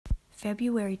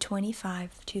February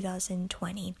 25,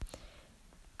 2020,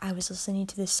 I was listening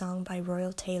to this song by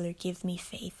Royal Taylor, Give Me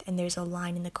Faith, and there's a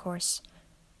line in the chorus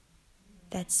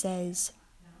that says,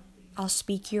 I'll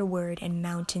speak your word and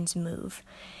mountains move.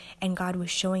 And God was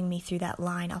showing me through that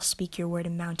line, I'll speak your word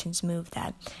and mountains move,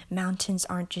 that mountains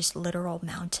aren't just literal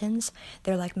mountains.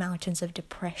 They're like mountains of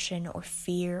depression or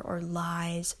fear or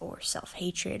lies or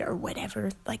self-hatred or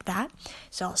whatever like that.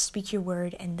 So I'll speak your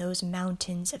word and those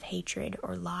mountains of hatred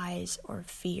or lies or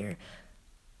fear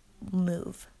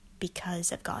move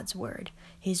because of God's word.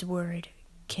 His word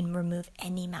can remove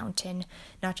any mountain,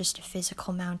 not just a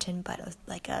physical mountain, but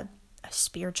a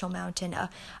spiritual mountain,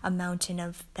 a mountain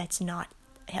of that's not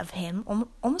of him,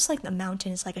 almost like the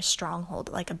mountain is like a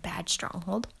stronghold, like a bad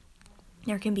stronghold.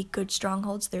 There can be good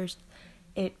strongholds.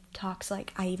 It talks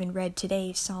like, I even read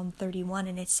today Psalm 31,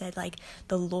 and it said like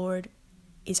the Lord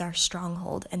is our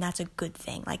stronghold, and that's a good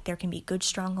thing. Like there can be good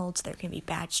strongholds, there can be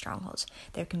bad strongholds,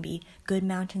 there can be good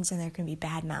mountains and there can be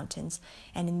bad mountains.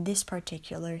 And in this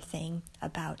particular thing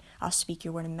about I'll speak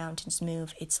your word and mountains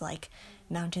move, it's like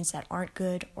mountains that aren't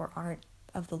good or aren't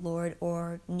of the Lord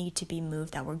or need to be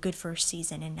moved, that were good for a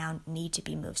season and now need to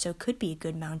be moved. So it could be a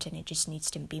good mountain, it just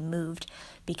needs to be moved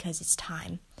because it's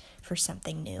time for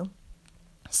something new.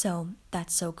 So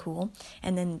that's so cool.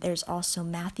 And then there's also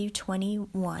Matthew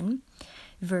 21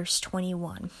 verse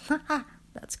 21.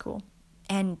 That's cool.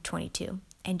 And 22.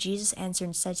 And Jesus answered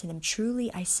and said to them,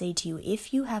 truly I say to you,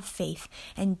 if you have faith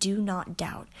and do not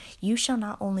doubt, you shall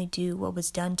not only do what was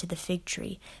done to the fig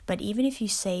tree, but even if you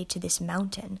say to this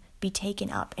mountain, be taken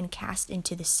up and cast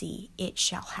into the sea, it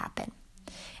shall happen.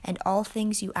 And all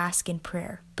things you ask in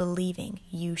prayer, believing,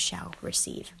 you shall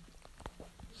receive.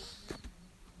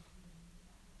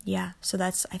 Yeah, so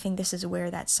I think this is where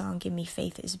that song, Give Me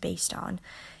Faith, is based on,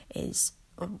 is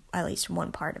at least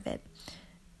one part of it,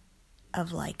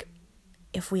 of like,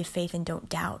 if we have faith and don't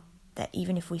doubt, that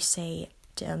even if we say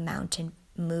to a mountain,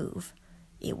 move,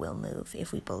 it will move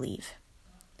if we believe.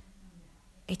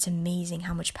 It's amazing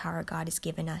how much power God has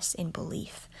given us in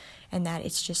belief, and that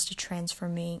it's just a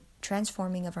transforming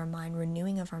of our mind,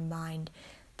 renewing of our mind,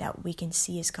 that we can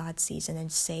see as God sees and then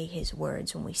say his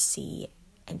words when we see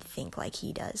and think like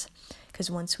he does.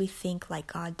 Because once we think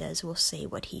like God does, we'll say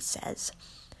what he says.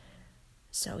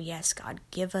 So yes, God,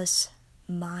 give us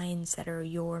minds that are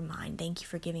your mind. Thank you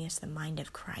for giving us the mind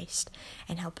of Christ,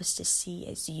 and help us to see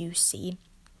as you see.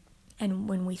 And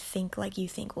when we think like you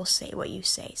think, we'll say what you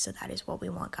say. So that is what we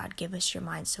want. God, give us your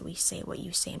mind so we say what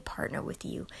you say and partner with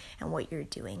you and what you're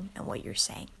doing and what you're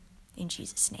saying. In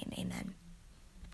Jesus' name, amen.